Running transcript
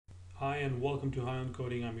Hi and welcome to High on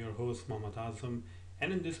Coding. I'm your host Mohammad Azam,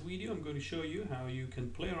 and in this video I'm going to show you how you can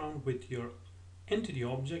play around with your entity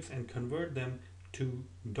objects and convert them to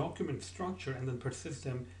document structure and then persist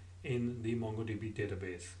them in the MongoDB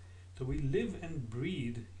database. So we live and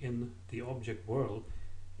breathe in the object world,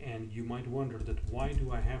 and you might wonder that why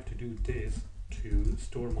do I have to do this to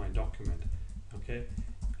store my document? Okay,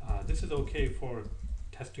 this is okay for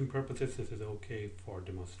testing purposes, this is okay for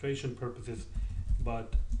demonstration purposes,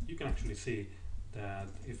 but you can actually see that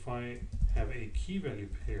if I have a key value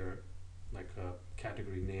pair, like a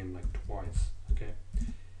category name like twice, okay,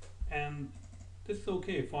 and this is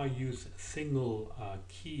okay if I use a single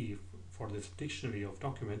key for this dictionary of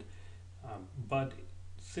document, but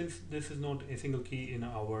since this is not a single key in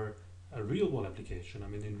our real world application, I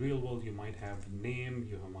mean in real world you might have name,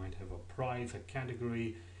 you might have a price, a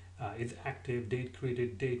category, is active, date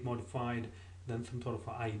created, date modified, then some sort of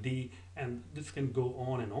ID, and this can go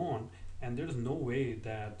on, and there's no way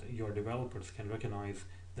that your developers can recognize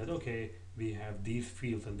that okay, we have these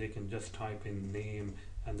fields and they can just type in name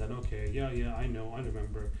and then okay, yeah, I know, I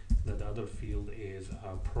remember that the other field is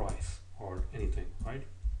price or anything, right?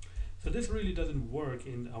 So this really doesn't work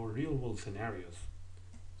in our real world scenarios.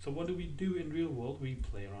 So what do we do in real world? We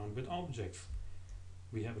play around with objects.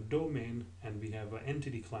 We have a domain and we have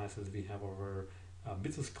entity classes. We have our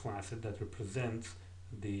business classes that represents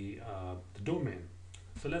the domain.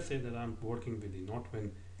 So let's say that I'm working with the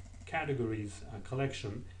Notwin categories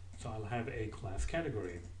collection. So I'll have a class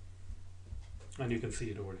category, and you can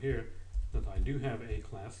see it over here that I do have a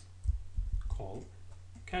class called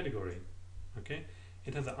category. Okay,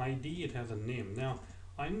 it has an ID, it has a name. Now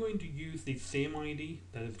I'm going to use the same ID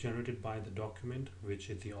that is generated by the document,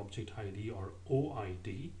 which is the object ID or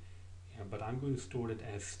OID, but I'm going to store it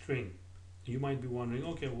as string. You might be wondering,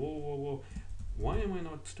 okay, whoa, why am I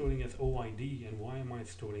not storing as OID and why am I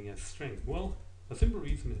storing as string? Well, the simple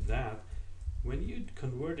reason is that when you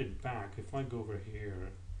convert it back, if I go over here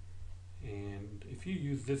and if you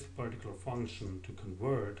use this particular function to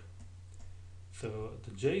convert, so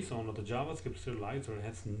the JSON or the JavaScript serializer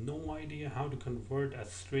has no idea how to convert a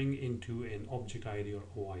string into an object ID or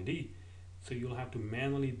OID. So you'll have to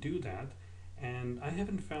manually do that, and I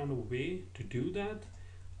haven't found a way to do that.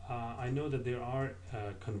 I know that there are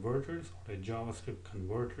converters or JavaScript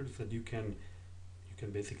converters that you can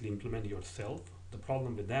basically implement yourself. The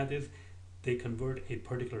problem with that is they convert a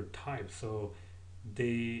particular type. So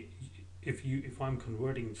they, if I'm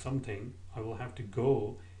converting something, I will have to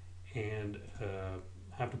go and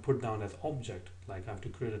have to put down as object. Like I have to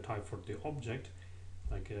create a type for the object.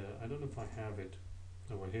 Like I don't know if I have it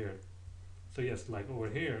over here. So yes, like over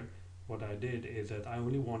here, what I did is that I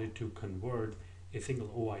only wanted to convert a single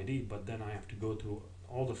OID, but then I have to go through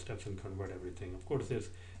all the steps and convert everything. Of course,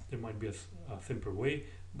 there might be a simpler way,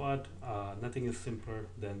 but nothing is simpler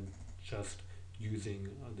than just using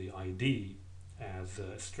the ID as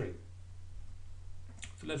a string.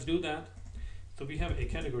 So let's do that. So we have a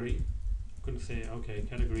category. I'm going to say, okay,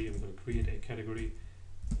 category, I'm going to create a category,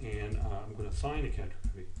 and I'm going to assign a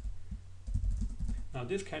category. Now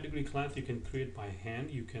this category class you can create by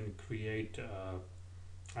hand. You can create,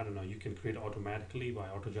 I don't know, you can create automatically by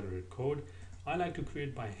auto-generated code. I like to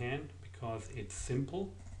create by hand because it's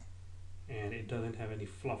simple and it doesn't have any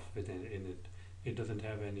fluff within in it. It doesn't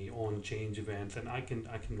have any on-change events, and I can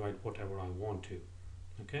write whatever I want to.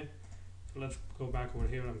 Okay, so let's go back over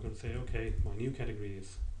here. I'm going to say, okay, my new category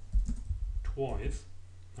is twice.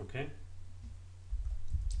 Okay,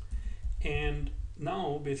 and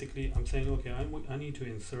now basically I'm saying, okay, I need to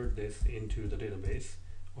insert this into the database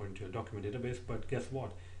or into a document database, but guess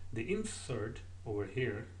what? The insert over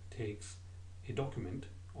here takes a document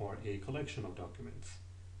or a collection of documents.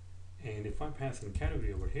 And if I pass in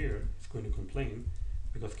category over here, it's going to complain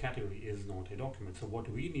because category is not a document. So what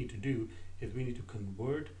we need to do is we need to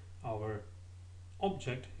convert our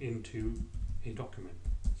object into a document.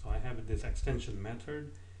 So I have this extension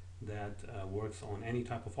method that works on any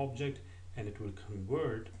type of object, and it will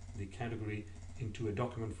convert the category into a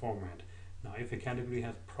document format. Now if a category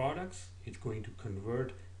has products, it's going to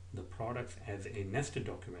convert the products as a nested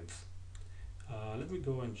documents. Let me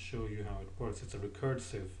go and show you how it works. It's a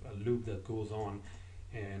recursive loop that goes on,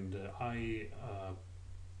 and I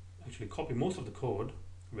actually copy most of the code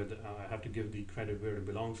with I have to give the credit where it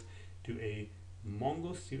belongs to a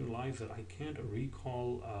Mongo serializer. I can't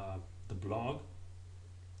recall the blog,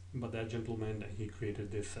 but that gentleman, he created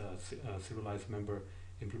this serialized member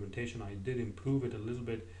implementation. I did improve it a little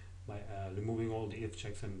bit by removing all the if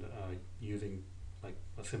checks and using like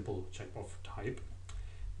a simple check of type.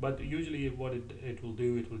 But usually what it will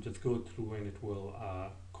do, it will just go through and it will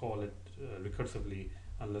call it recursively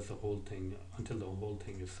until the whole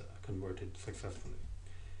thing is converted successfully.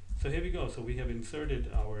 So here we go. So we have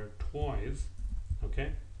inserted our twice,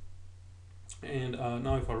 okay, and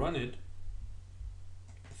now if I run it,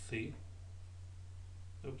 let's see.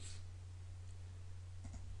 Oops.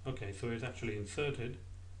 Okay, so it's actually inserted.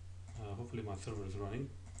 Hopefully my server is running.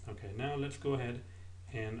 Okay, now let's go ahead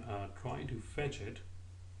and try to fetch it.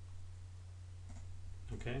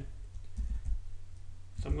 Okay,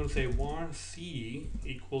 so I'm going to say var c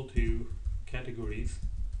equal to categories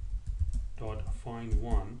dot find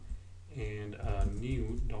one and a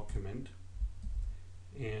new document,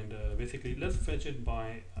 and basically let's fetch it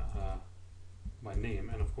by name,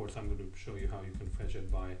 and of course I'm going to show you how you can fetch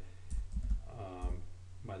it by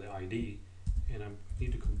the ID, and I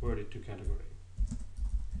need to convert it to category.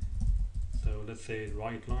 So let's say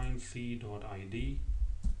write line c.id,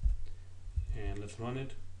 and let's run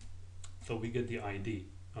it. So we get the ID.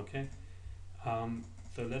 Okay, so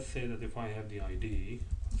let's say that if I have the ID,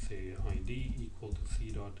 say ID equal to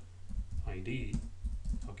c.id,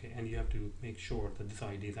 okay, and you have to make sure that this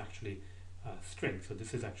ID is actually a string. So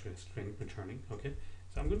this is actually a string returning. Okay,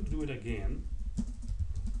 so I'm going to do it again.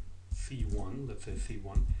 C1, let's say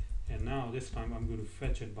C1, and now this time I'm going to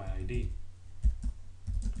fetch it by ID.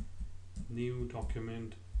 New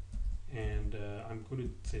document, and I'm going to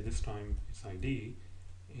say this time it's ID,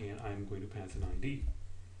 and I'm going to pass an ID,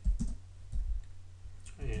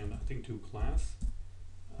 and I think to class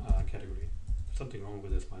category. Something wrong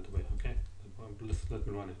with this, by the way. Okay, let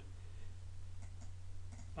me run it.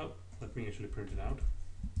 Oh, let me actually print it out.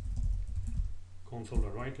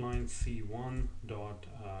 Console.write line c1 dot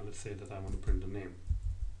let's say that I want to print the name.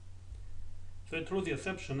 So it throws the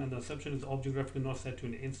exception, and the exception is object reference not set to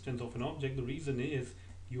an instance of an object. The reason is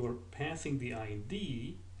you are passing the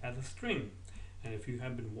ID as a string. And if you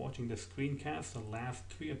have been watching the screencast, the last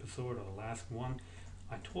 3 episodes or the last one,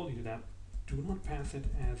 I told you that do not pass it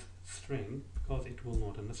as string because it will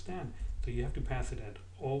not understand. So you have to pass it at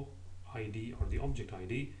OID or the object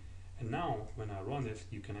ID. And now when I run this,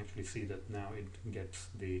 you can actually see that now it gets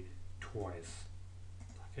the twice.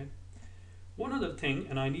 Okay. One other thing,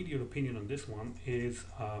 and I need your opinion on this one, is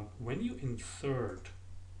when you insert,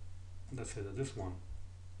 let's say that this one.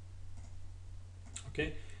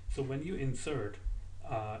 Okay, so when you insert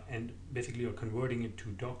and basically you're converting it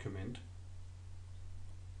to document,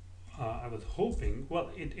 I was hoping,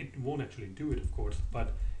 well, it won't actually do it, of course,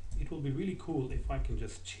 but it will be really cool if I can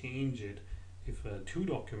just change it. If a to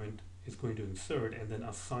document is going to insert and then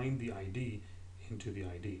assign the ID into the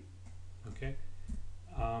ID. Okay,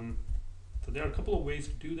 so there are a couple of ways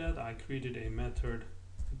to do that. I created a method.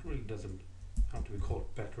 It really doesn't have to be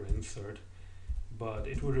called better insert, but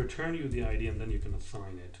it will return you the ID and then you can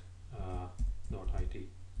assign it .id.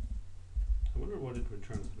 I wonder what it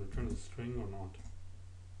returns. It returns a string or not.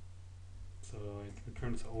 So it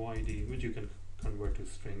returns OID, which you can convert to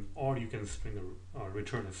string, or you can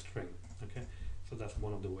return a string. Okay, so that's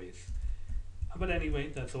one of the ways. But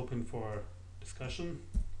anyway, that's open for discussion.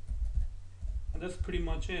 And that's pretty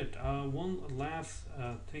much it. One last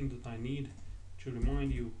thing that I need to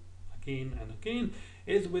remind you again and again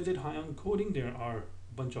is visit High on Coding. There are a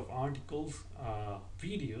bunch of articles,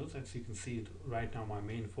 videos. As you can see right now, my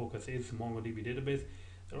main focus is MongoDB database.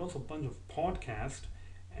 There are also a bunch of podcasts.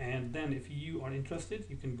 And then if you are interested,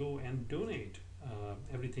 you can go and donate.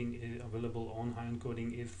 Everything is available on High on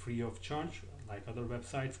Coding is free of charge. Like other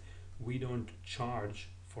websites, we don't charge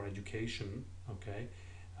for education. Okay,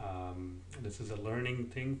 this is a learning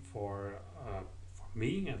thing for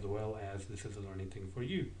me, as well as this is a learning thing for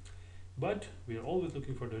you. But we are always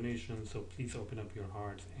looking for donations, so please open up your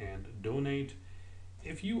hearts and donate.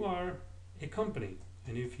 If you are a company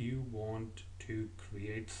and if you want to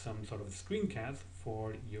create some sort of a screencast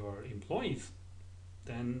for your employees,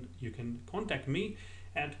 then you can contact me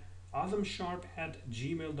at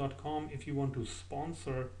azamsharp@gmail.com. If you want to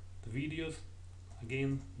sponsor the videos,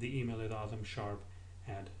 again, the email is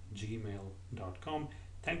azamsharp@gmail.com.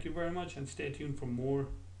 Thank you very much, and stay tuned for more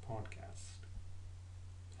podcasts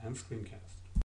and screencasts.